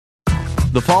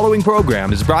The following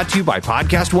program is brought to you by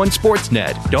Podcast One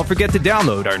Sportsnet. Don't forget to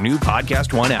download our new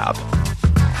Podcast One app.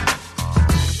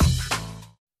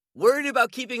 Worried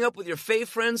about keeping up with your fave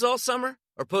friends all summer?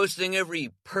 Or posting every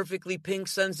perfectly pink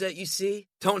sunset you see?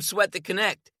 Don't sweat the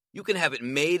Connect. You can have it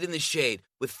made in the shade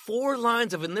with 4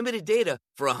 lines of unlimited data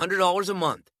for $100 a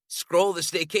month. Scroll the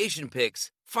staycation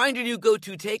pics, find your new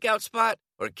go-to takeout spot,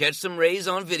 or catch some rays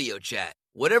on video chat.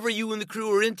 Whatever you and the crew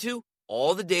are into,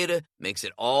 all the data makes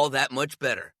it all that much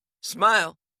better.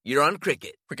 Smile, you're on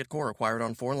Cricket. Cricket Core acquired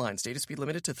on 4 lines. Data speed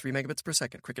limited to 3 megabits per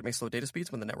second. Cricket may slow data speeds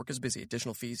when the network is busy.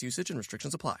 Additional fees, usage, and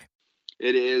restrictions apply.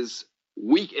 It is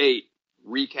Week 8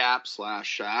 recap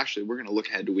 / actually, we're going to look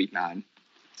ahead to Week 9.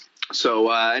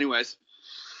 So, anyways,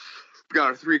 we've got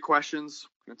our 3 questions.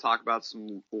 We're going to talk about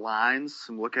some lines,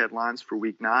 some look-ahead lines for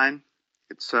Week 9.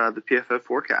 It's the PFF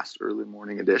forecast, early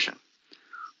morning edition.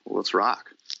 Well, let's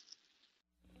rock.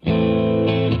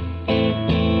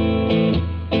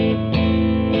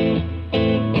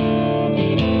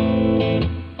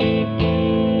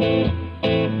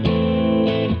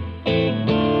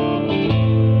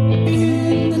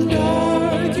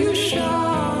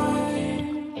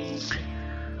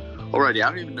 Alrighty, I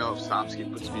don't even know if Somsky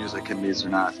puts music in these or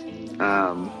not.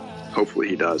 Hopefully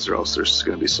he does, or else there's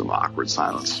going to be some awkward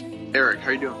silence. Eric,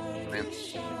 how you doing, man?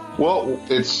 Well,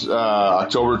 it's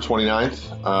October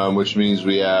 29th, which means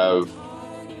we have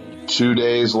 2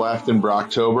 days left in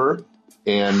Brocktober,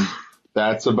 and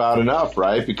that's about enough,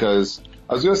 right? Because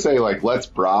I was going to say, like, let's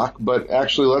Brock, but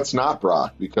actually let's not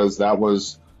Brock, because that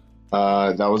was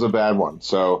a bad one.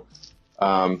 So,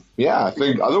 yeah, I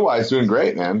think otherwise doing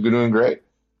great, man. Doing great.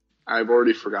 I've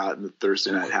already forgotten that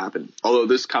Thursday night happened. Although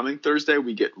this coming Thursday,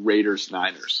 we get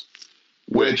Raiders-Niners.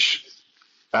 Which,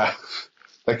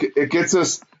 like, it gets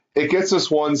us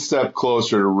one step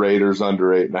closer to Raiders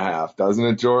under 8.5, doesn't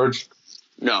it, George?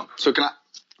 No. So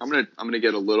I'm gonna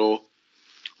get a little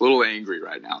angry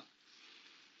right now.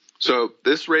 So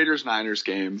this Raiders-Niners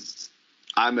game,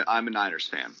 I'm a Niners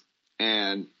fan,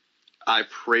 and I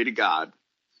pray to God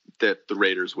that the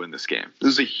Raiders win this game.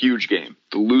 This is a huge game.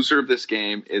 The loser of this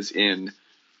game is in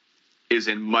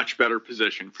much better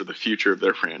position for the future of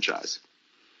their franchise.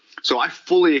 So I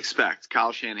fully expect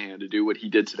Kyle Shanahan to do what he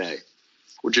did today,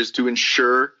 which is to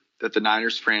ensure that the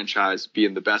Niners franchise be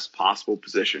in the best possible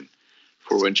position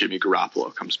for when Jimmy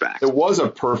Garoppolo comes back. It was a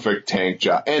perfect tank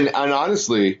job. And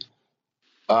honestly,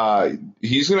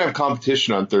 he's going to have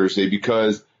competition on Thursday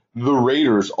because the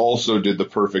Raiders also did the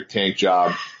perfect tank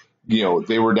job. You know,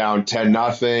 they were down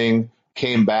 10-0,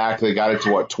 came back. They got it to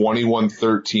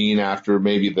 21-13 after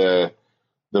maybe the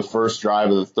first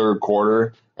drive of the third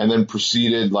quarter, and then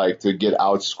proceeded to get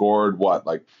outscored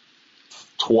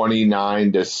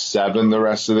 29-7 the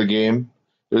rest of the game.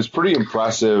 It was pretty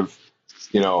impressive,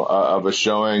 of a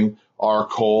showing. Our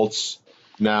Colts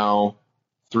now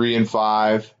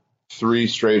 3-5, 3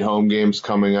 straight home games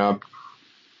coming up.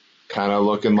 Kind of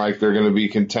looking like they're going to be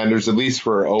contenders, at least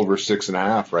for over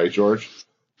 6.5, right, George?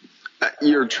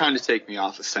 You're trying to take me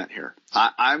off the scent here.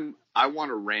 I want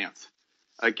to rant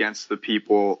against the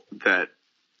people that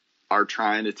are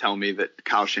trying to tell me that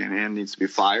Kyle Shanahan needs to be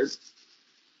fired.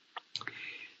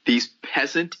 These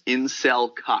peasant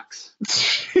incel cucks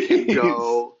can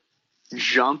go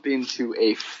jump into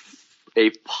a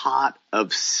pot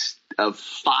of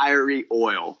fiery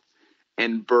oil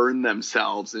and burn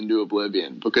themselves into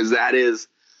oblivion, because that is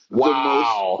the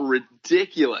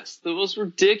most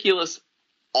ridiculous,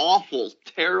 awful,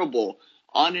 terrible,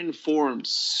 uninformed,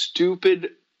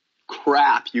 stupid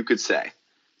crap you could say.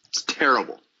 It's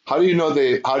terrible. How do you know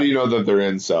that they're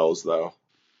incels, though?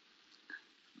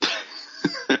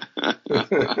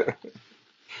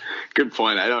 Good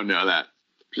point. I don't know that.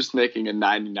 Just making a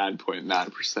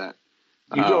 99.9%.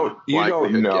 You don't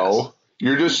know. Guess.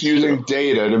 You're just using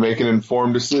data to make an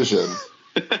informed decision.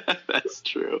 That's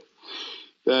true.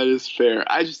 That is fair.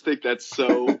 I just think that's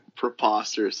so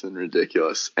preposterous and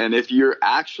ridiculous. And if you're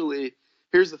actually,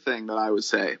 here's the thing that I would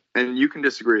say, and you can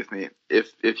disagree with me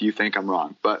if you think I'm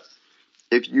wrong, but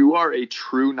if you are a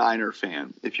true Niner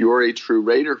fan, if you are a true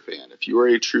Raider fan, if you are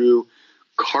a true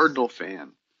Cardinal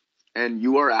fan, and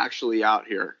you are actually out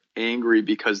here angry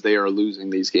because they are losing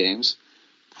these games,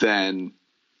 then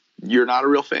you're not a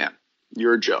real fan.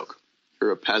 You're a joke.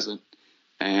 You're a peasant,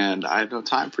 and I have no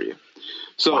time for you.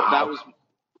 So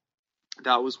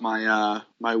that was my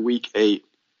my Week 8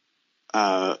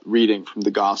 reading from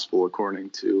the Gospel according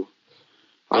to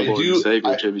our Lord and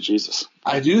Savior, Jimmy Jesus.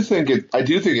 I do think it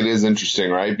is interesting,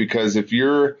 right? Because if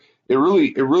you're, it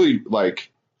really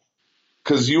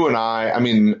because you and I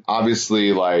mean,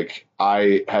 obviously,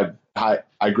 I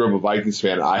grew up a Vikings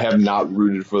fan. I have not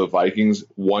rooted for the Vikings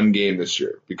one game this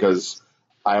year because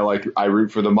I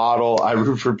root for the model. I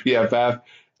root for PFF,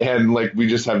 and like we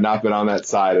just have not been on that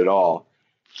side at all.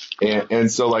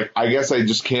 And so like I guess I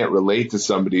just can't relate to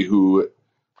somebody who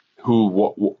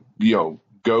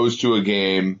goes to a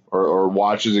game or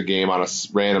watches a game on a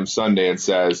random Sunday and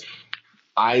says,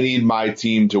 I need my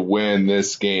team to win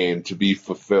this game to be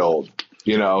fulfilled,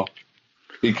 because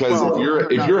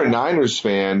if you're a Niners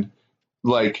fan,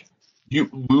 like you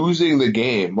losing the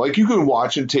game, like you can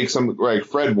watch and take some, like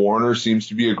Fred Warner seems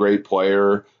to be a great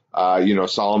player.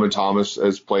 Solomon Thomas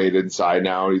has played inside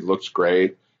now. He looks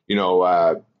great.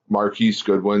 Marquise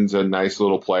Goodwin's a nice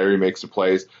little player. He makes the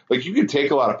plays. Like you can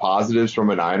take a lot of positives from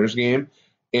a Niners game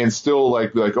and still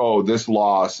like be like, oh, this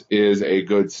loss is a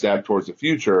good step towards the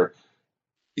future.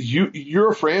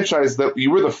 You're a franchise that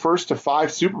you were the first to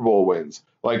 5 Super Bowl wins.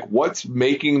 Like what's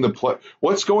making the play?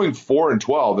 What's going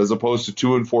 4-12 as opposed to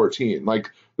 2-14?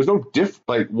 Like there's no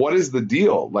like what is the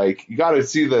deal? Like you got to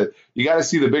see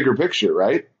the bigger picture,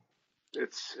 right?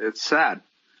 It's sad.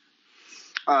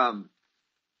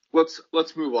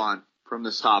 Let's move on from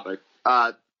this topic.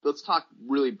 Let's talk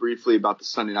really briefly about the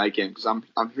Sunday night game because I'm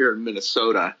here in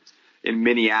Minnesota, in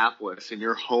Minneapolis, in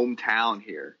your hometown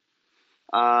here.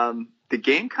 The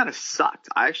game kind of sucked.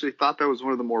 I actually thought that was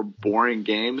one of the more boring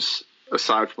games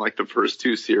aside from like the first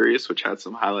 2 series, which had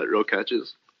some highlight reel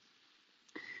catches.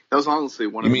 That was honestly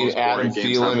one of the most boring games I've watched.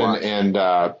 You mean Adam Thielen and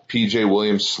PJ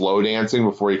Williams slow dancing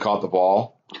before he caught the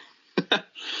ball?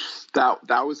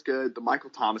 That was good. The Michael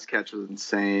Thomas catch was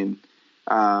insane.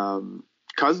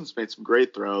 Cousins made some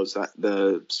great throws.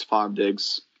 The Stephon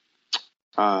Diggs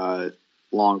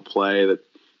long play that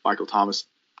Michael Thomas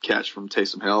catch from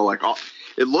Taysom Hill,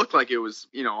 it looked like it was,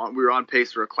 we were on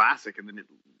pace for a classic, and then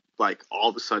all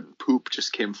of a sudden poop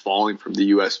just came falling from the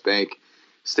U.S. Bank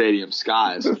Stadium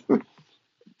skies.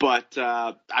 But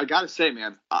I got to say,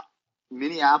 man,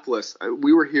 Minneapolis,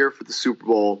 we were here for the Super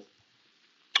Bowl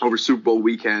over Super Bowl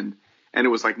weekend, and it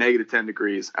was like negative 10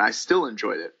 degrees, and I still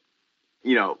enjoyed it,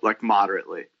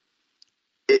 moderately.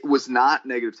 It was not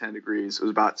negative 10 degrees. It was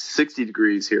about 60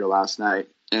 degrees here last night,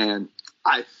 and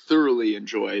I thoroughly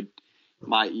enjoyed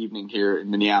my evening here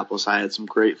in Minneapolis. I had some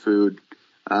great food.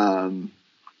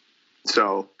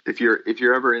 So if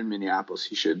you're ever in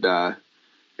Minneapolis, you should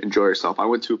enjoy yourself. I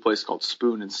went to a place called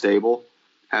Spoon and Stable,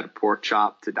 had a pork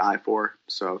chop to die for.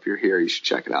 So if you're here, you should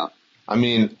check it out. I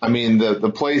mean,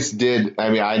 the place did.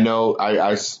 I mean, I know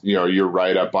you're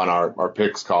right up on our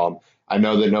picks column. I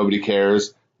know that nobody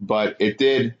cares, but it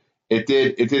did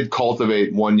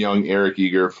cultivate one young Eric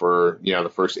Eager for,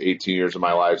 the first 18 years of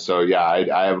my life. So yeah,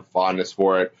 I have a fondness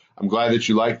for it. I'm glad that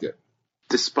you liked it.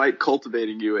 Despite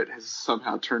cultivating you, it has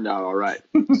somehow turned out all right.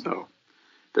 So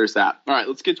there's that. All right,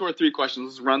 let's get to our 3 questions.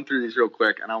 Let's run through these real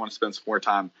quick, and I want to spend some more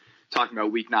time talking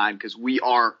about Week 9 because we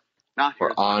are not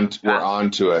here. We're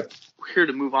on to it. We're here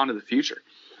to move on to the future.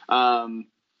 All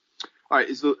right,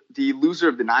 is the loser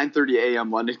of the 9:30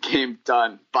 a.m. London game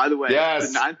done? By the way,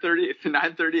 yes. the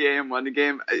 9:30 a.m. London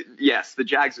game, yes, the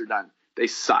Jags are done. They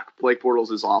suck. Blake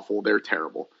Bortles is awful. They're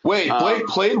terrible. Wait, Blake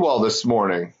played well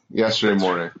yesterday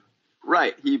morning.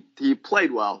 Right. He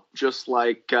played well, just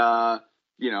like,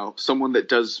 someone that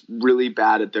does really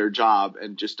bad at their job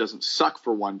and just doesn't suck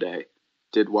for one day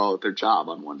did well at their job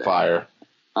on one day. Fire.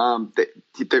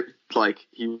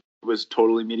 He was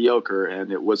totally mediocre,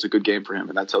 and it was a good game for him,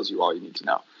 and that tells you all you need to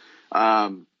know.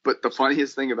 But the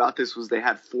funniest thing about this was they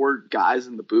had 4 guys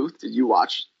in the booth. Did you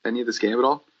watch any of this game at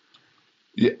all?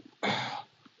 Yeah.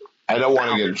 I don't want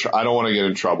to get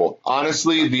in trouble.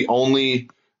 Honestly, the only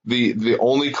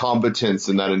competence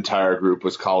in that entire group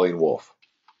was Colleen Wolfe,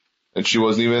 and she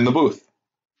wasn't even in the booth.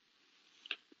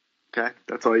 Okay,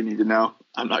 that's all you need to know.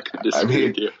 I'm not going to disagree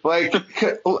with you.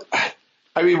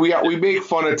 We make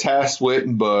fun of Tess, Witt,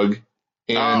 and Bug,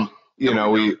 and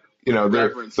there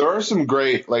are some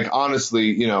great,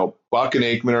 honestly, Buck and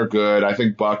Aikman are good. I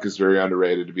think Buck is very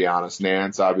underrated, to be honest.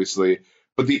 Nance, obviously,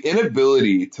 but the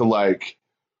inability to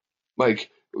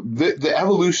the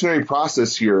evolutionary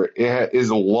process here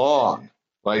is long.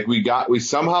 We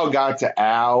somehow got to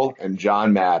Al and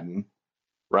John Madden,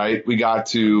 right? We got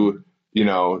to,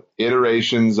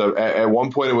 iterations of, at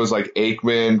one point it was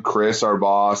Aikman, Chris, our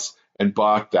boss, and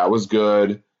Buck. That was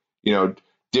good.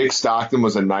 Dick Stockton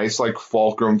was a nice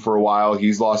fulcrum for a while.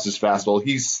 He's lost his fastball.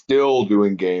 He's still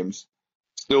doing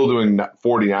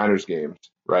 49ers games,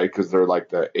 right? Because they're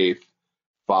the 8th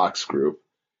Fox group.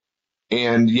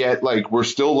 And yet, we're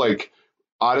still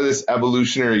out of this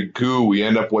evolutionary goo. We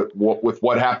end up with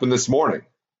what happened this morning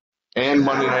and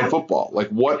Monday Night Football.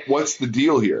 What's the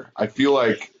deal here? I feel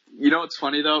what's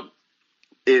funny though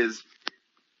is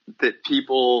that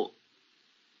people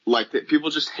like that people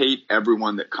just hate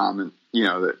everyone that comment,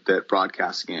 that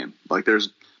broadcasts the game. Like there's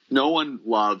no one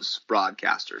loves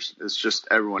broadcasters. It's just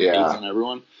everyone hates on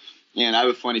everyone. And I have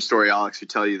a funny story, Alex, to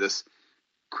tell you this.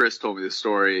 Chris told me this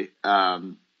story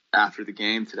after the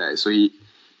game today. So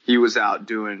he was out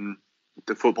doing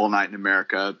the Football Night in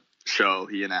America show.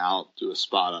 He and Al do a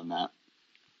spot on that.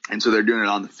 And so they're doing it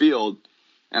on the field.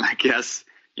 And I guess,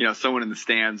 someone in the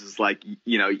stands is like,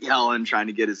 yelling, trying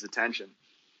to get his attention.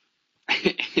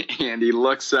 And he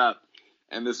looks up,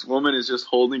 and this woman is just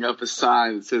holding up a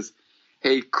sign that says,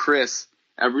 "Hey, Chris,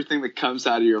 everything that comes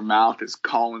out of your mouth is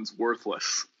Collins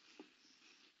worthless."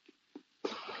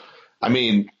 I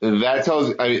mean, that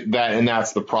tells that, and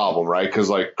that's the problem, right? Because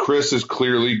like Chris is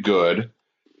clearly good,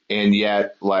 and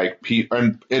yet like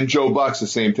and Joe Buck's the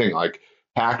same thing. Like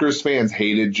Packers fans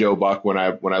hated Joe Buck when I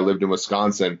lived in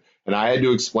Wisconsin, and I had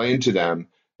to explain to them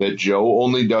that Joe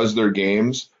only does their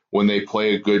games when they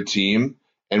play a good team,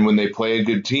 and when they play a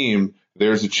good team,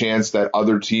 there's a chance that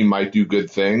other team might do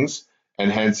good things, and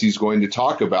hence he's going to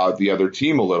talk about the other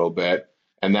team a little bit,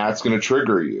 and that's going to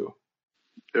trigger you.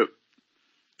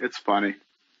 It's funny.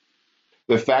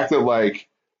 The fact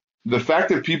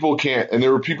that people can't, and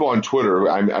there were people on Twitter,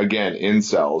 again,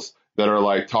 incels, that are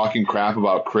like talking crap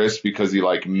about Chris because he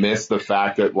like missed the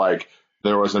fact that like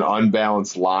there was an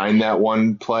unbalanced line that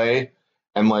one play.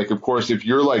 And like, of course, if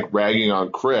you're like ragging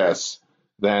on Chris,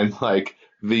 then like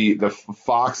the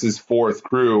Fox's fourth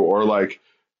crew, or like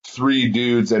three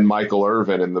dudes and Michael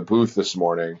Irvin in the booth this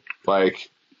morning, like,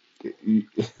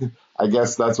 I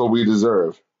guess that's what we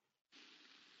deserve.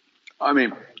 I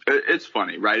mean, it's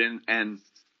funny, right? And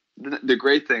the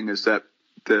great thing is that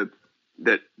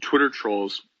that Twitter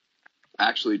trolls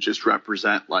actually just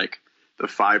represent like the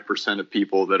 5% of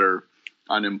people that are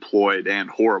unemployed and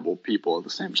horrible people at the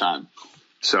same time.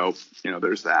 So,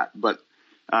 there's that. But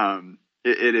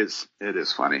it is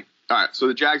funny. All right, so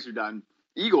the Jags are done.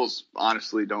 Eagles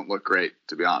honestly don't look great,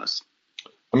 to be honest.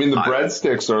 I mean, the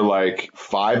Breadsticks are like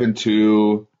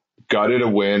 5-2, gutted a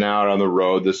win out on the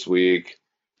road this week.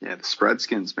 Yeah, the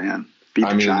Spreadskins, man, beat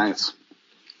the Giants.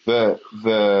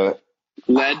 The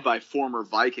led by former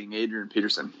Viking Adrian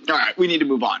Peterson. All right, we need to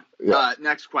move on. Yeah.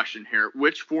 Next question here: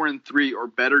 which 4-3 or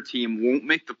better team won't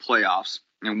make the playoffs,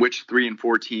 and which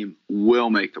 3-4 team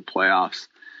will make the playoffs?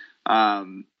 I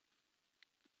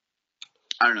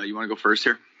don't know. You want to go first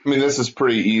here? I mean, this is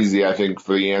pretty easy, I think,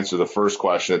 for the answer to the first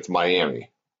question. It's Miami.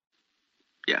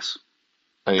 Yes.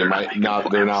 I mean,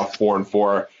 they're now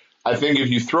 4-4. I think if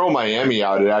you throw Miami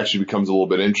out, it actually becomes a little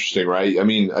bit interesting, right? I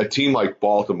mean, a team like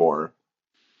Baltimore.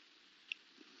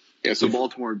 Yeah, so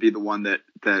Baltimore would be the one that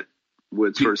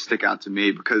would sort of stick out to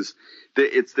me, because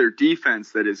it's their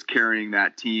defense that is carrying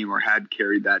that team, or had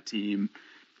carried that team.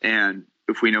 And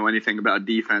if we know anything about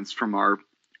defense from our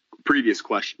previous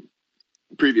question,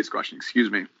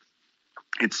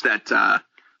 it's that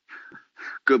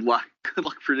good luck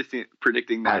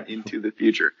predicting that into the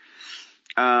future.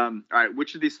 All right,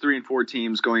 which of these 3-4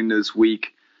 teams going into this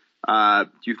week do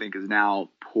you think is now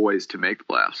poised to make the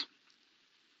playoffs?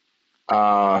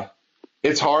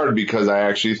 It's hard, because I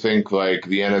actually think like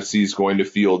the NFC is going to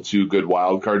field two good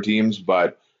wildcard teams,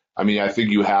 but I mean, I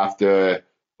think you have to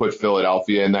put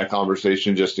Philadelphia in that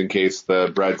conversation just in case the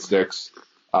Breadsticks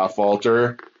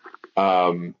falter.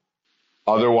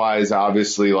 Otherwise,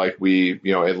 obviously, like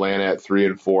Atlanta at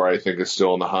 3-4, I think is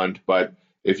still in the hunt, but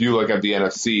if you look at the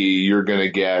NFC, you're going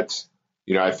to get,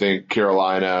 I think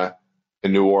Carolina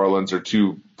and New Orleans are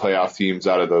two playoff teams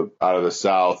out of the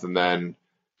South, and then,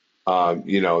 the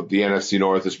NFC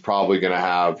North is probably going to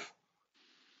have,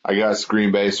 I guess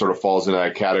Green Bay sort of falls into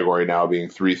that category now, being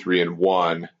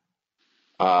 3-1.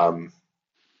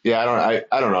 Yeah,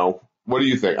 I don't know. What do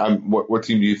you think? What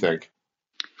team do you think?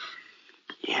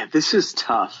 Yeah, this is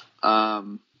tough.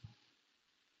 Man,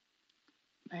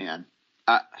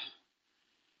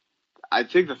 I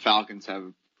think the Falcons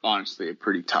have honestly a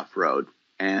pretty tough road,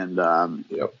 and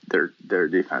their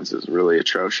defense is really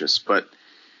atrocious. But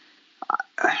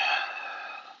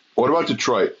what about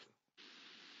Detroit?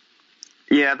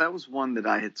 Yeah, that was one that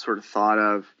I had sort of thought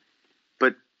of,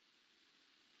 but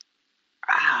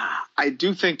I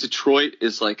do think Detroit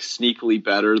is like sneakily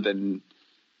better than,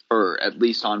 or at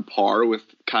least on par with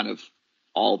kind of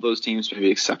all those teams, maybe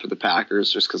except for the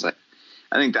Packers, just because I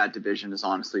think that division is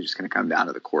honestly just going to come down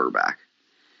to the quarterback.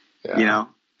 Yeah.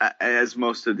 As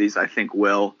most of these I think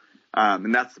will.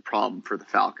 And that's the problem for the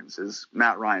Falcons is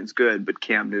Matt Ryan's good, but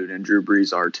Cam Newton and Drew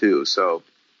Brees are too. So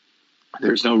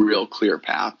there's no real clear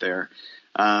path there.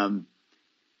 And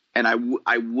I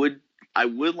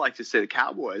would like to say the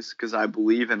Cowboys, because I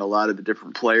believe in a lot of the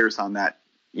different players on that,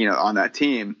 on that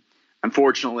team.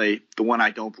 Unfortunately, the one I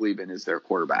don't believe in is their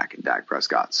quarterback in Dak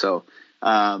Prescott. So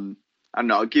I don't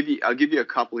know. I'll give you a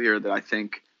couple here that I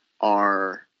think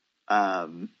are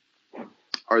the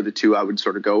two I would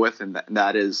sort of go with, and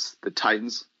that is the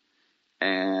Titans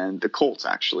and the Colts,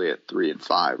 actually at 3 and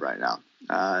 5 right now.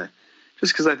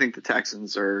 Just because I think the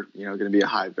Texans are going to be a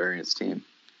high variance team.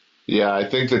 Yeah, I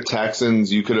think the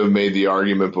Texans, you could have made the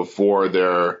argument before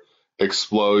their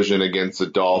explosion against the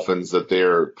Dolphins that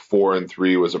their 4 and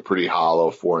 3 was a pretty hollow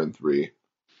 4 and 3.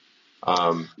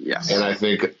 Yes. And I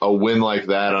think a win like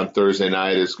that on Thursday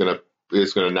night is gonna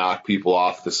knock people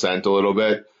off the scent a little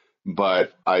bit.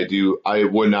 But I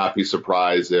would not be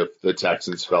surprised if the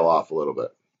Texans fell off a little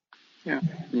bit. Yeah,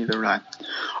 neither would I.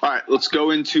 All right, let's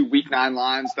go into Week 9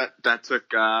 lines. That took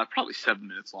probably 7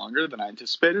 minutes longer than I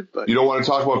anticipated. But you don't want to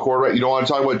talk about quarterback. You don't want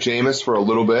to talk about Jameis for a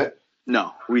little bit.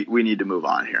 No, we need to move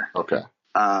on here. Okay.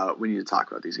 We need to talk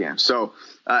about these games. So,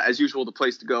 as usual, the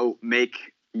place to go make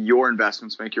your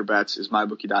investments, make your bets is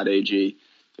mybookie.ag.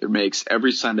 It makes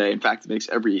every Sunday, in fact, it makes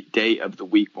every day of the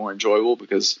week more enjoyable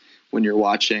because when you're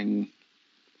watching,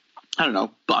 I don't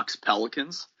know, Bucks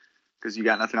Pelicans, because you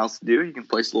got nothing else to do, you can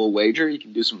place a little wager. You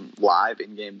can do some live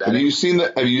in-game betting. Have you seen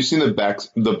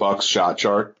the Bucks shot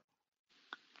chart?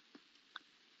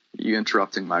 Are you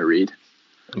interrupting my read?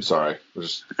 I'm sorry.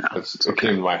 It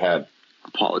came to my head.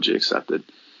 Apology accepted.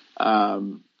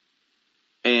 And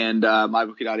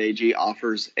mybookie.ag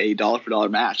offers a $1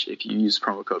 match if you use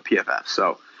promo code PFF.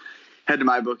 So head to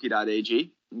mybookie.ag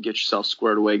and get yourself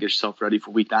squared away, get yourself ready for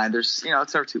Week 9. It's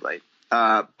never too late.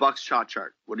 Bucks shot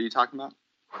chart. What are you talking about?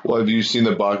 Well, have you seen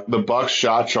the Bucks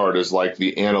shot chart is like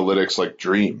the analytics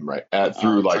dream, right?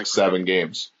 Through like 7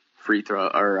 games. Free throw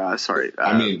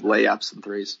layups and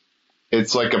threes.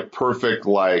 It's like a perfect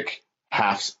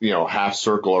half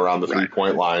circle around the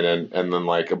 3-point line and then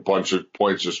like a bunch of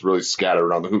points just really scattered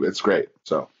around the hoop. It's great.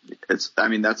 So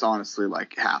that's honestly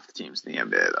like half the teams in the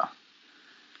NBA though.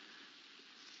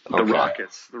 Okay. The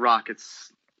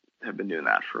Rockets have been doing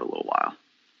that for a little while.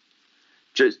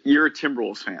 You're a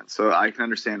Timberwolves fan, so I can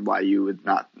understand why you would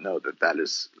not know that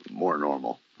is more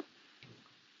normal.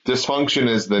 Dysfunction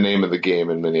is the name of the game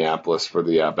in Minneapolis for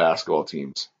the basketball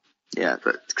teams. Yeah,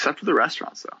 except for the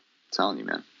restaurants, though. I'm telling you,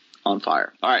 man. On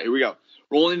fire. All right, here we go.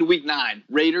 Rolling into Week 9.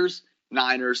 Raiders,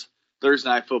 Niners, Thursday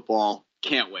Night Football.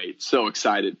 Can't wait. So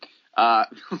excited.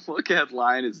 Look at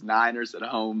line is Niners at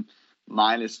home,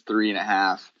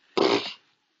 -3.5.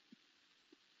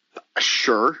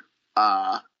 Sure.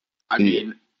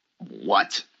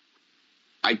 What?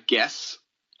 I guess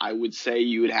I would say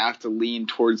you would have to lean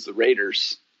towards the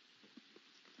Raiders,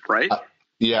 right?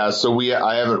 Yeah, so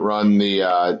I haven't run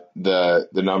the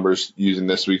numbers using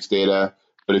this week's data,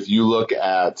 but if you look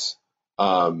at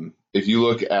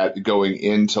going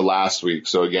into last week,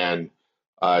 so again,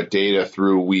 data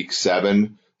through week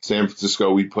 7, San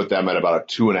Francisco, we put them at about a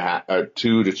 2 to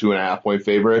 2.5 point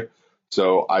favorite.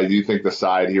 So I do think the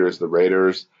side here is the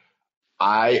Raiders.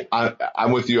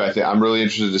 I'm with you. I'm really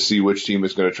interested to see which team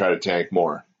is going to try to tank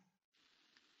more.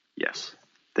 Yes.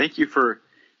 Thank you for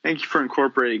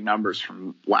incorporating numbers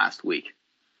from last week.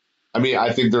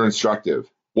 I think they're instructive.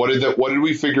 What did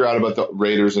we figure out about the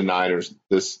Raiders and Niners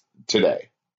yesterday?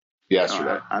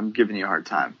 I'm giving you a hard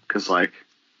time because,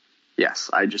 yes,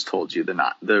 I just told you the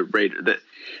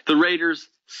Raiders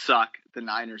suck, the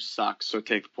Niners suck, so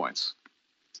take the points.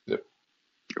 Yep.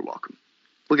 You're welcome.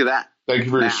 Look at that. Thank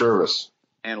you for your service.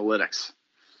 Analytics.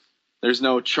 There's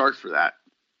no chart for that.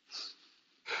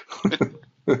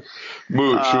 Mooch, who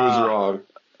was wrong?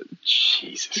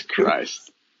 Jesus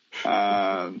Christ.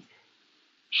 Shout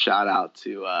out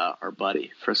to our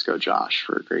buddy, Frisco Josh,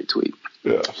 for a great tweet.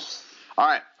 Yeah. All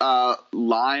right.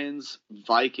 Lions,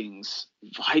 Vikings.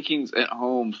 Vikings at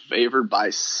home, favored by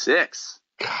 6.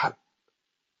 God.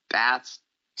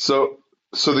 So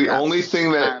the only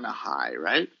thing that kind of high,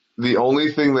 right? The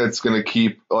only thing that's going to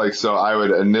keep so I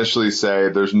would initially say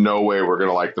there's no way we're going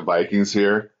to like the Vikings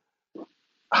here.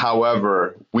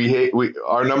 However,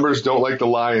 our numbers don't like the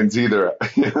Lions either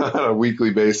on a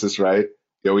weekly basis, right?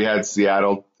 We had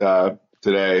Seattle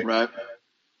today. Right.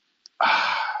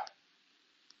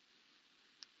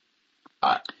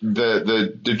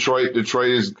 The Detroit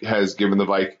has given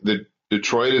the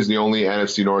Detroit is the only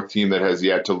NFC North team that has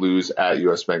yet to lose at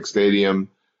US Bank Stadium.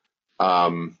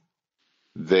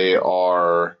 They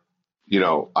are,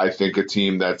 I think a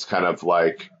team that's kind of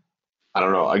I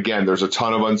don't know. Again, there's a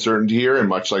ton of uncertainty here, and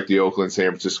much like the Oakland-San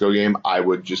Francisco game, I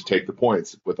would just take the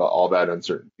points with all that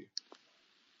uncertainty.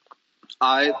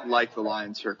 I like the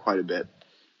Lions here quite a bit.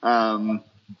 Yeah,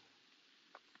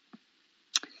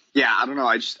 I don't know.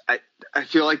 I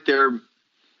feel like they're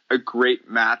a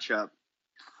great matchup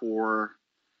for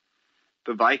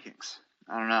the Vikings.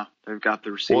 I don't know. They've got the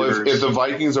Well, receivers. if the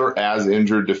Vikings are as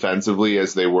injured defensively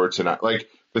as they were tonight, like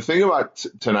the thing about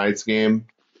tonight's game,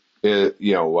 with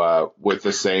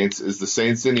the Saints is the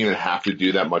Saints didn't even have to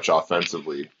do that much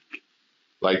offensively.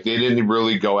 Like they didn't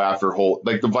really go after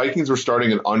like the Vikings were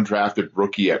starting an undrafted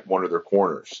rookie at one of their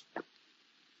corners,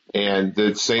 and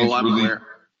the Saints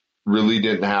really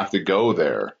didn't have to go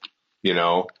there,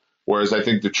 Whereas I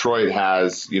think Detroit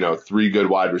has 3 good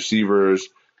wide receivers,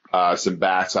 some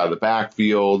backs out of the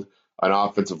backfield, an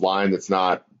offensive line that's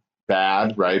not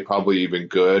bad, right? Probably even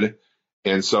good.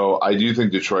 And so I do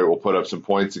think Detroit will put up some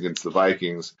points against the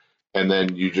Vikings. And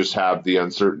then you just have the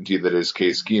uncertainty that is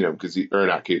Case Keenum,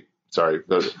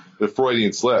 the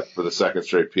Freudian slip for the second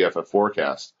straight PFF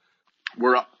forecast.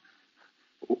 We're up.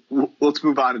 Let's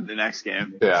move on to the next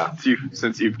game. Yeah.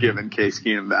 Since you've given Case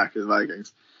Keenum back to the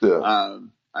Vikings. Yeah.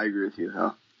 I agree with you,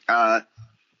 though.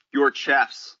 Your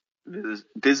Chiefs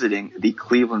visiting the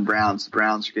Cleveland Browns. The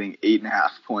Browns are getting 8.5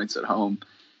 points at home.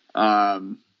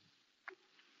 I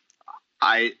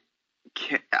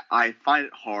find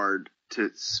it hard to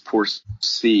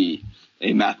foresee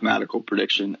a mathematical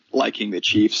prediction liking the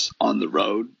Chiefs on the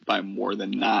road by more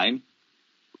than 9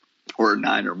 or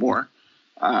 9 or more.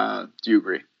 Do you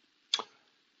agree?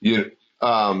 Yeah.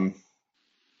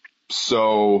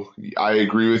 So I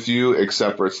agree with you,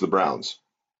 except for it's the Browns.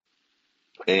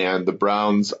 And the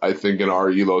Browns, I think, in our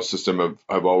ELO system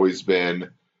have always been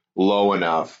low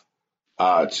enough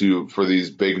for these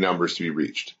big numbers to be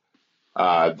reached.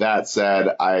 That said,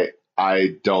 I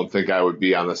don't think I would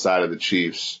be on the side of the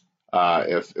Chiefs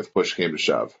if push came to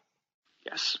shove.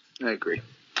 Yes, I agree.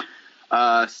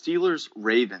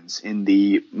 Steelers-Ravens in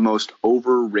the most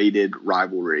overrated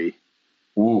rivalry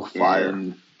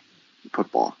in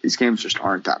football. These games just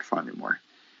aren't that fun anymore.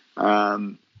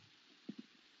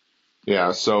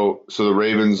 Yeah, so the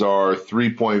Ravens are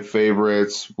 3-point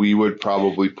favorites. We would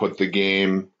probably put the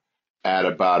game at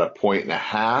about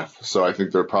 1.5. So I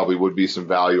think there probably would be some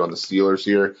value on the Steelers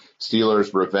here.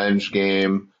 Steelers revenge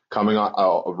game, coming on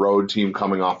a road team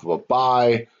coming off of a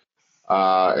bye,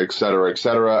 et cetera, et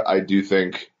cetera. I do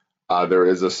think there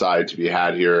is a side to be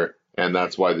had here, and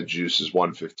that's why the juice is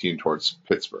 115 towards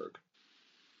Pittsburgh.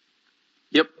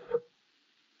 Yep.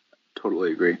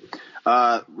 Totally agree.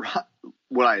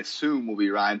 What I assume will be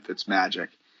Ryan Fitzmagic.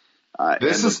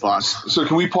 So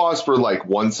can we pause for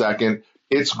 1 second?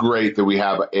 It's great that we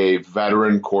have a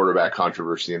veteran quarterback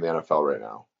controversy in the NFL right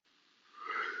now.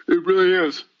 It really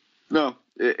is. No,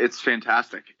 it's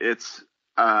fantastic. It's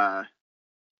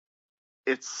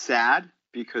sad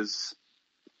because,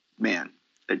 man,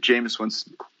 Jameis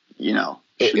Winston,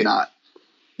 should not.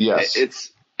 Yes.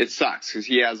 It sucks because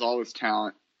he has all this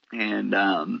talent and,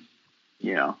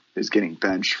 is getting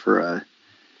benched for a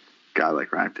guy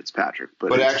like Ryan Fitzpatrick.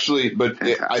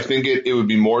 I think it would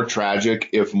be more tragic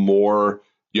if more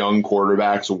young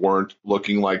quarterbacks weren't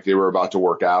looking like they were about to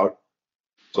work out.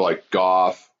 So like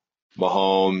Goff,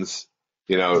 Mahomes,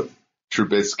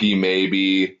 Trubisky,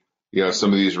 maybe,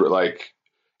 some of these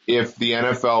if the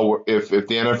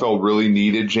NFL really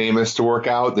needed Jameis to work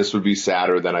out, this would be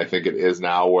sadder than I think it is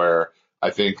now, where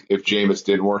I think if Jameis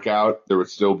didn't work out, there would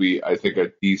still be, I think,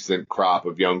 a decent crop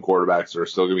of young quarterbacks that are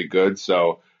still going to be good.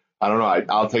 So I don't know.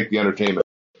 I'll take the entertainment.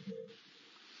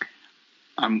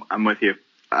 I'm with you.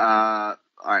 All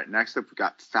right. Next up, we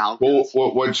got Falcons.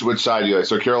 Well, which side do you like?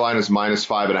 So Carolina's minus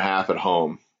 5.5 at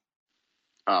home.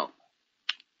 Oh.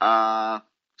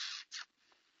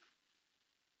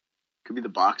 Could be the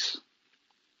Bucs.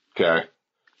 Okay.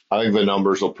 I think the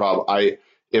numbers will probably.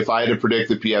 If I had to predict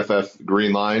the PFF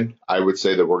green line, I would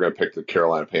say that we're going to pick the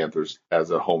Carolina Panthers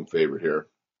as a home favorite here.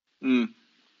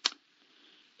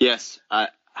 Yes, I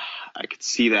could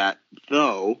see that,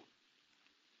 though.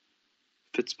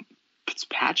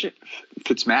 Fitzmagic,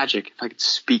 if I could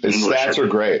speak His English. His stats are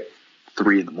great.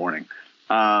 3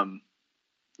 a.m.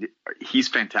 He's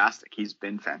fantastic. He's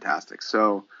been fantastic.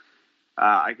 So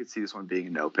I could see this one being a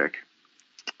no pick.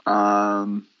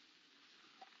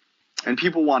 And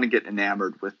people want to get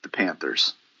enamored with the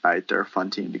Panthers, right? They're a fun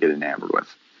team to get enamored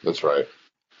with. That's right.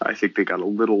 I think they got a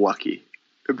little lucky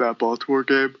in that Baltimore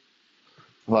game.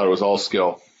 I thought it was all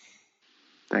skill.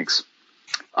 Thanks.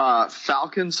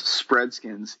 Falcons,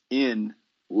 Spreadskins in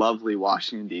lovely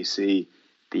Washington, D.C.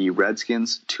 The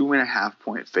Redskins,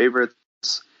 2.5-point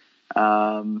favorites.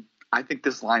 I think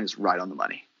this line is right on the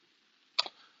money.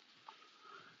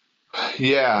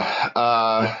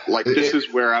 Yeah. This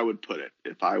is where I would put it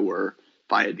if I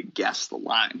had to guess the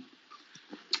line.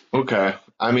 Okay.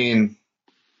 I mean,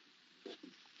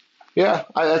 yeah,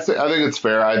 I think it's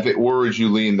fair. Where would you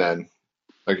lean then?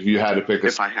 If you had to pick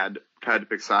If I had to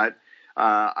pick side,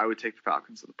 I would take the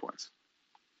Falcons at the points.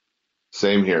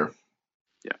 Same here.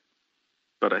 Yeah,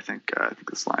 but I think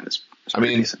this line is I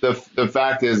mean, decent. the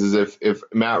fact is if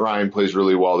Matt Ryan plays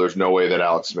really well, there's no way that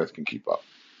Alex Smith can keep up.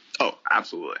 Oh,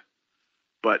 absolutely.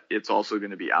 But it's also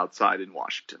going to be outside in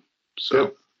Washington. So,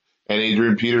 yep. And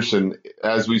Adrian Peterson,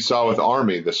 as we saw with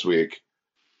Army this week,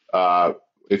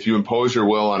 if you impose your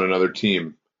will on another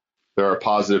team, there are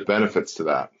positive benefits to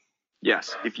that.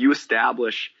 yes, if you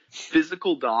establish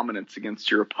physical dominance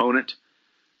against your opponent,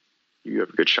 you have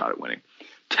a good shot at winning.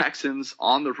 Texans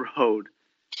on the road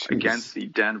against the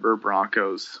Denver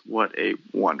Broncos. What a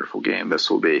wonderful game this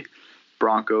will be.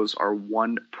 Broncos are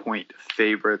 1-point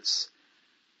favorites.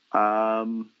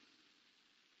 You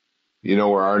know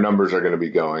where our numbers are going to be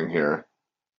going here.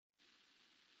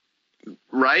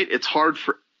 Right? It's hard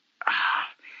for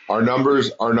our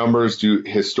numbers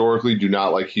historically do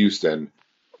not like Houston.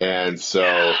 And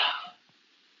so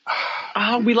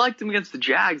we liked them against the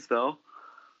Jags though.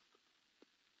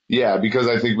 Yeah, because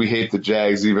I think we hate the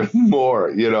Jags even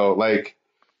more. Like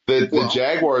the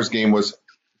Jaguars game was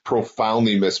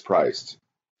profoundly mispriced.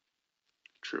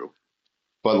 True.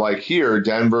 But like here,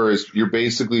 Denver you're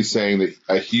basically saying that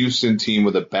a Houston team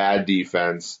with a bad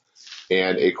defense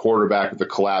and a quarterback with a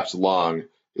collapsed lung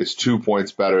is 2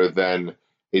 points better than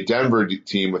a Denver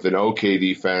team with an okay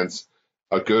defense,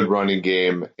 a good running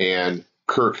game, and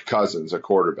Kirk Cousins, a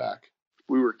quarterback.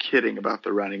 We were kidding about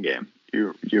the running game.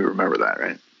 You remember that,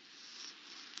 right?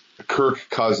 Kirk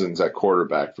Cousins at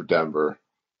quarterback for Denver.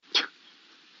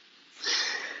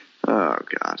 Oh,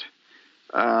 God.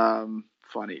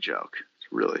 Funny joke. It's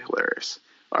really hilarious.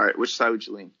 All right, which side would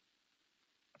you lean?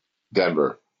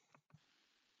 Denver.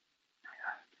 I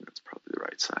think that's probably the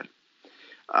right side.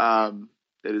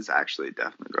 It is actually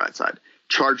definitely the right side.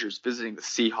 Chargers visiting the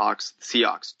Seahawks. The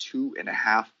Seahawks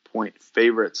 2.5-point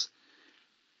favorites.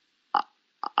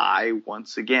 I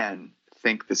once again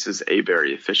think this is a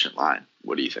very efficient line.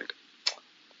 What do you think?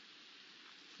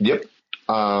 Yep.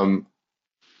 And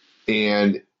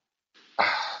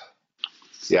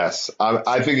yes,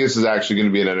 I think this is actually going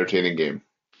to be an entertaining game.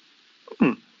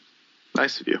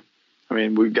 Nice of you. I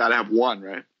mean, we've got to have one,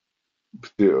 right?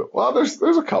 Yeah. Well, there's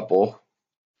a couple.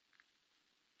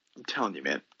 I'm telling you,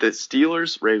 man, the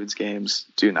Steelers-Ravens games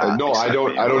do not. No, I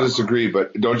don't disagree.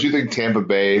 But don't you think Tampa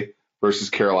Bay versus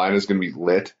Carolina is going to be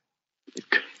lit?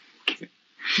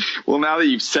 Well, now that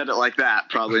you've said it like that,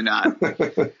 probably not.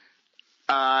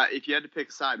 If you had to pick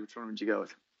a side, which one would you go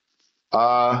with?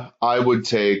 I would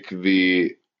take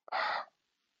the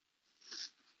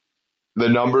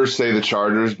numbers say the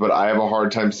Chargers, but I have a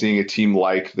hard time seeing a team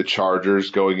like the Chargers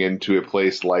going into a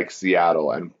place like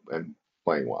Seattle and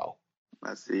playing well.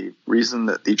 That's the reason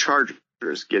that the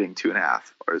Chargers getting 2.5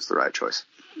 is the right choice.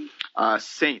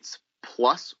 Saints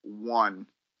 +1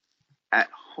 at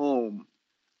home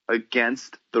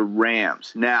against the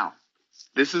Rams. Now,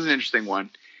 this is an interesting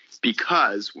one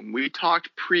because when we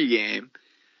talked pregame,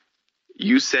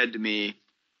 you said to me,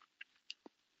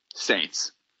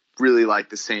 Saints. Really like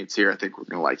the Saints here. I think we're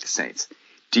going to like the Saints.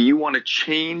 Do you want to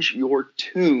change your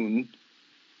tune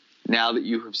now that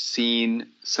you have seen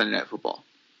Sunday Night Football?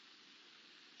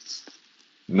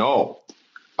 No.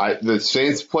 The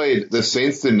Saints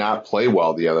did not play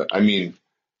well they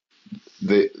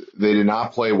did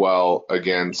not play well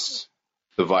against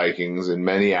the Vikings in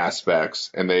many aspects,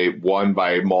 and they won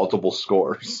by multiple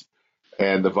scores.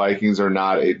 And the Vikings are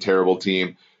not a terrible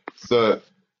team.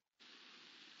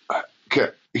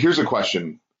 Here's a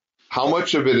question. How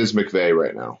much of it is McVay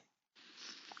right now?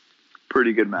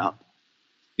 Pretty good amount.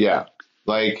 Yeah.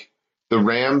 Like the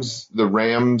Rams,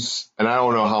 and I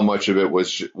don't know how much of it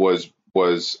was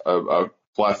a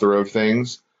plethora of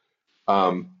things.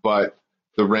 But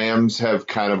the Rams have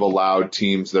kind of allowed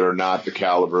teams that are not the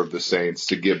caliber of the Saints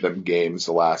to give them games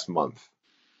the last month.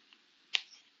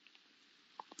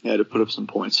 Yeah, to put up some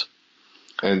points.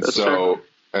 And so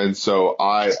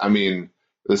I mean,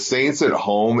 the Saints at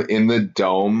home in the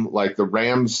dome, like the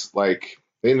Rams, I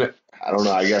don't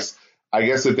know. I guess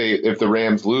if the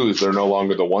Rams lose, they're no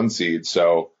longer the 1 seed.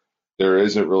 So there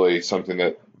isn't really something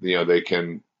that, they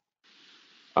can,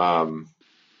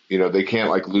 they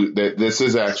can't lose. This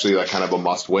is actually kind of a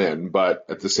must win, but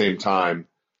at the same time,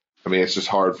 I mean, it's just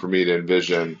hard for me to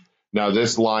envision. Now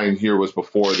this line here was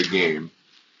before the game.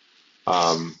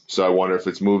 So I wonder if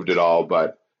it's moved at all,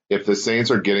 but if the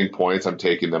Saints are getting points, I'm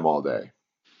taking them all day.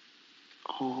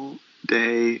 All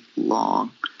day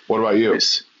long. What about you?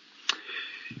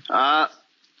 I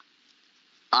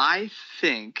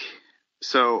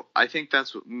think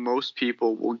that's what most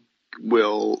people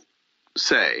will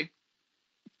say,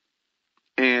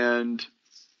 and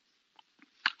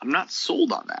I'm not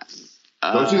sold on that.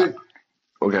 Don't you think?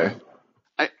 Okay.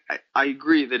 I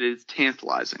agree that it is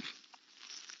tantalizing.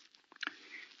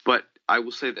 But I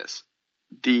will say this.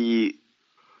 The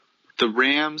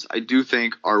Rams, I do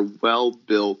think, are well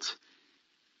built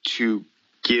to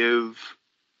give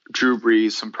Drew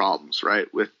Brees some problems,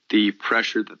 right, with the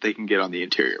pressure that they can get on the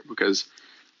interior, because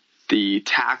the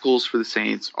tackles for the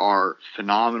Saints are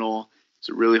phenomenal. It's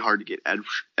really hard to get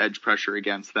edge pressure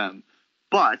against them.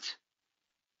 But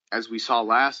as we saw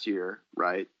last year,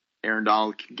 right, Aaron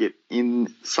Donald can get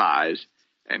inside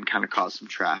and kind of cause some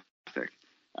traffic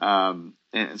and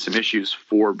some issues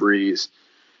for Breeze.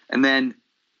 And then,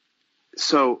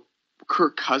 so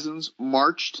Kirk Cousins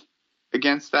marched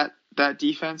against that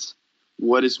defense.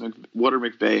 What are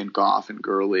McVay and Goff and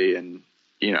Gurley and,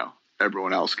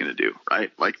 everyone else going to do,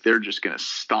 right? Like, they're just going to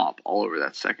stomp all over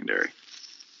that secondary.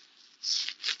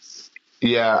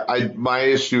 Yeah, my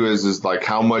issue is like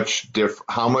how much different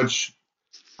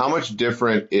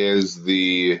is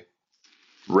the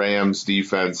Rams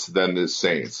defense than the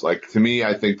Saints? Like, to me,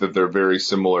 I think that they're very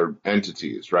similar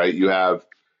entities, right? You have,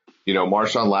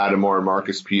 Marshawn Lattimore and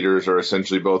Marcus Peters are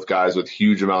essentially both guys with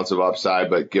huge amounts of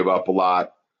upside, but give up a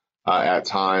lot at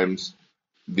times.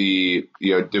 The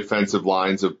defensive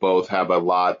lines of both have a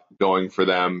lot going for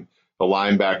them. The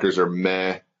linebackers are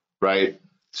meh, right?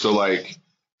 So like,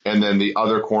 and then the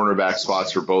other cornerback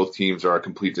spots for both teams are a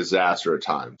complete disaster at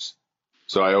times.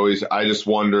 So I just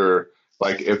wonder,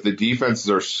 like, if the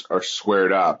defenses are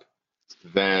squared up,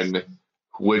 then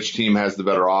which team has the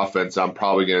better offense? I'm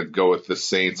probably going to go with the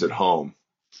Saints at home.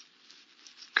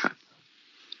 Okay.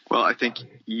 Well, I think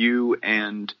you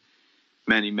and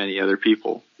many, many other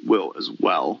people will as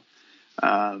well.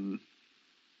 But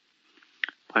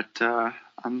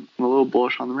I'm a little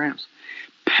bullish on the Rams.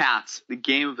 Pats, the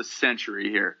game of the century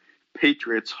here.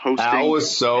 Patriots hosting. Al was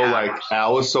so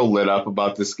lit up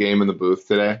about this game in the booth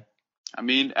today. I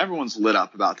mean, everyone's lit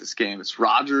up about this game. It's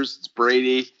Rodgers, it's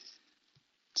Brady.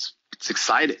 It's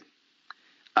exciting.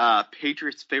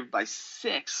 Patriots favored by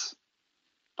 6.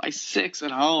 By 6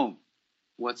 at home.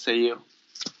 What say you?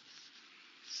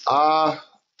 I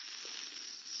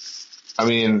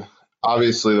mean,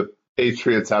 obviously the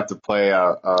Patriots have to play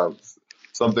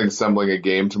something resembling a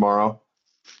game tomorrow.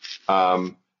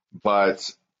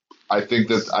 But I think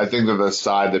that the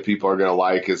side that people are going to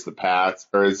like is the Packers,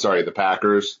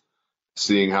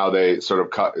 seeing how they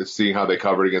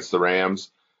covered against the Rams.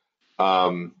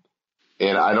 And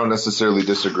I don't necessarily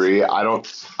disagree. I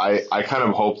kind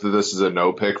of hope that this is a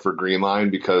no pick for Green Line,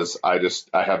 because I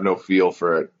have no feel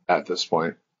for it at this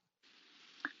point.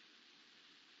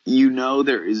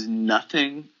 There is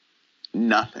nothing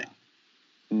that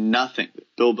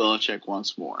Bill Belichick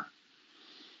wants more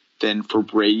than for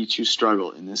Brady to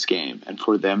struggle in this game and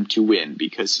for them to win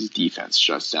because his defense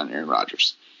shuts down Aaron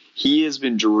Rodgers. He has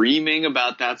been dreaming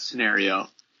about that scenario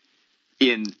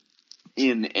in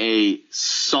a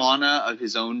sauna of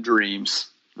his own dreams,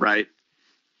 right?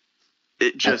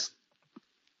 It just,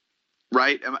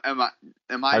 right? Am I?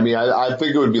 I mean, I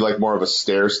think it would be like more of a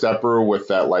stair stepper with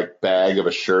that like bag of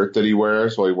a shirt that he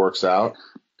wears while he works out.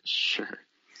 Sure.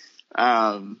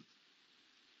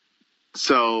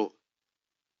 So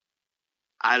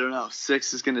I don't know.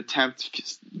 6 is going to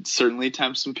certainly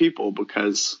tempt some people,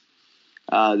 because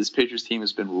this Patriots team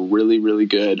has been really, really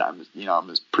good. I'm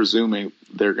presuming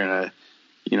they're going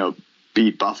to,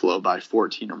 beat Buffalo by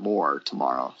 14 or more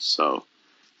tomorrow. So,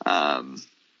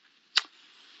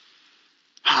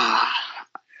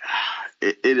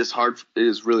 it is hard. It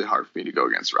is really hard for me to go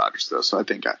against Rodgers, though. So I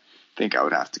think I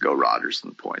would have to go Rodgers in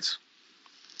the points.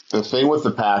 The thing with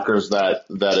the Packers that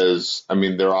is, I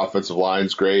mean, their offensive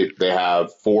line's great. They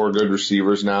have 4 good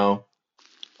receivers now.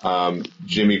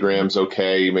 Jimmy Graham's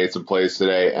okay. He made some plays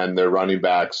today, and their running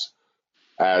backs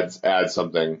add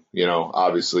something,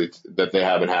 obviously that they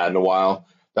haven't had in a while.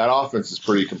 That offense is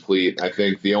pretty complete. I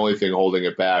think the only thing holding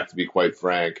it back, to be quite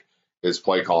frank, is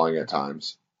play calling at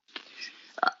times.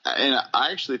 And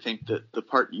I actually think that the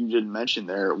part you didn't mention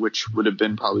there, which would have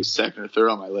been probably second or third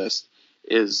on my list,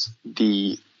 is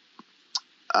the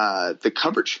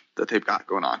coverage that they've got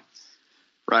going on,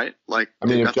 right? Like, I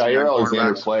mean, if Jair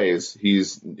Alexander plays,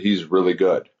 he's really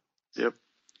good. Yep,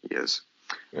 he is.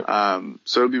 Yep.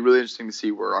 So it'll be really interesting to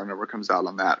see where our number comes out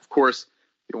on that. Of course,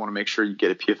 you want to make sure you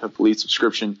get a PFF Elite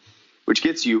subscription, which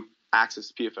gets you access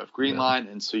to PFF Green Line,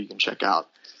 and so you can check out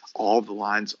all of the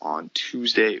lines on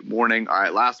Tuesday morning. All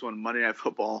right, last one, Monday Night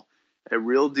Football. A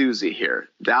real doozy here.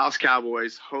 Dallas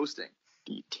Cowboys hosting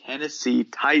the Tennessee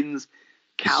Titans.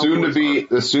 Soon to be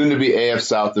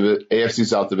AFC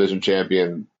South Division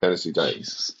champion Tennessee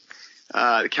Titans.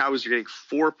 The Cowboys are getting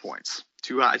 4 points.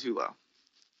 Too high, too low.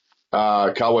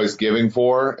 Cowboys giving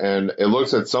 4, and it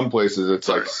looks at some places it's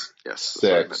like yes, 6. that's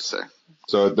what I meant to say.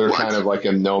 So they're kind of like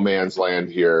in no man's land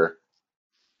here.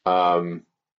 Cowboys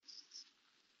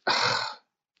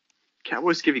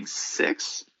giving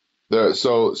 6?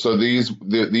 So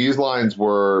these lines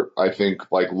were, I think,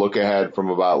 like look ahead from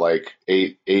about like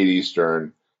 8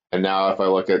 Eastern, and now if I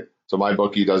look at, so my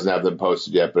bookie doesn't have them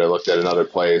posted yet, but I looked at another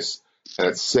place and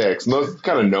it's 6. And those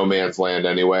kind of no man's land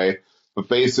anyway. But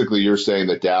basically, you're saying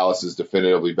that Dallas is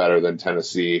definitively better than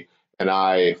Tennessee, and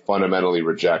I fundamentally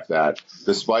reject that.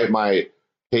 Despite my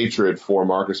hatred for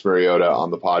Marcus Mariota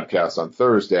on the podcast on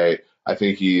Thursday, I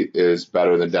think he is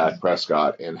better than Dak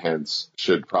Prescott, and hence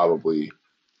should probably.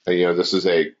 This is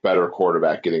a better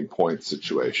quarterback getting points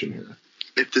situation here.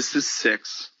 If this is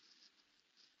 6,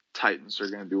 Titans are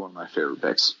going to be one of my favorite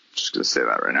picks. Just going to say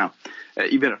that right now.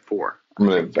 Even at 4. I'm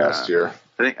going to invest here.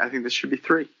 I think this should be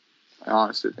 3. I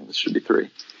honestly think this should be 3.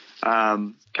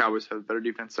 Cowboys have a better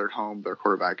defense. They're at home. Their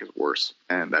quarterback is worse,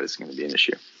 and that is going to be an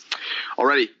issue.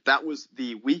 Alrighty, that was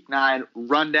the Week 9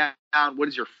 rundown. What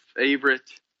is your favorite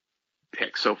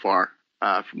pick so far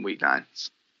from Week 9?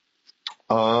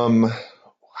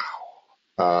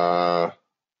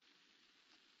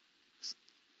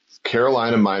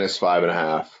 Carolina minus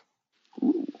 5.5.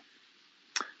 Ooh.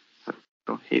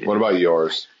 Don't hate it. What about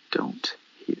yours? Don't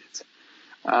hate it.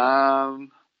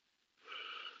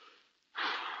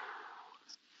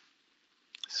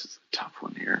 This is a tough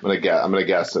one here. I'm gonna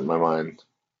guess it in my mind.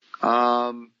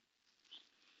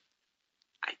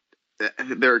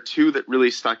 There are 2 that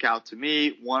really stuck out to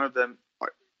me. One of them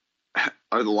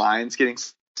are the Lions getting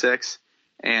 6,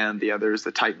 and the other is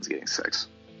the Titans getting 6.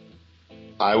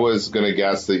 I was going to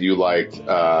guess that you liked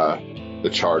the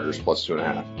Chargers plus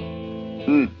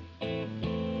 2.5.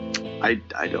 I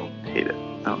don't hate it.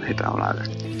 I don't hate that one either.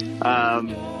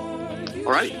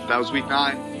 All right, that was Week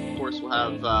 9. Of course, we'll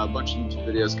have a bunch of YouTube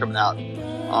videos coming out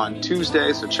on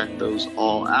Tuesday, so check those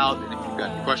all out. And if you've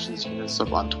got any questions, you can hit us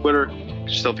up on Twitter. Get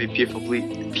yourself a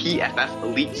PFF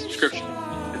Elite subscription.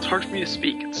 It's hard for me to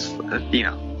speak. It's 3 in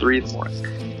the morning.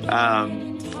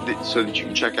 So that you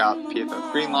can check out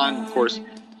PFF Greenline. Of course,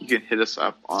 you can hit us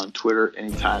up on Twitter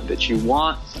anytime that you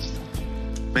want.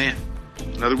 Man,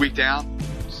 another week down.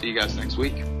 See you guys next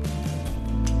week.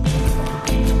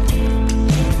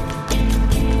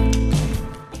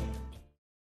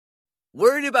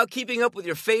 Worried about keeping up with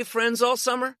your fave friends all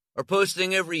summer? Or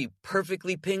posting every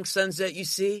perfectly pink sunset you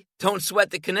see? Don't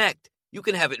sweat the Connect. You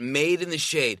can have it made in the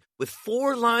shade with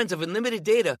 4 lines of unlimited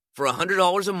data for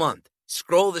 $100 a month.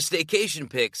 Scroll the staycation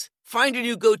pics, find your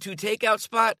new go-to takeout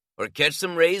spot, or catch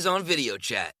some rays on video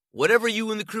chat. Whatever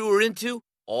you and the crew are into,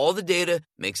 all the data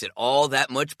makes it all that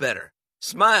much better.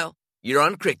 Smile, you're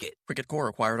on Cricket. Cricket Core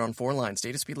acquired on 4 lines.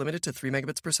 Data speed limited to 3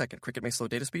 megabits per second. Cricket may slow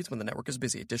data speeds when the network is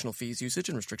busy. Additional fees, usage,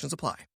 and restrictions apply.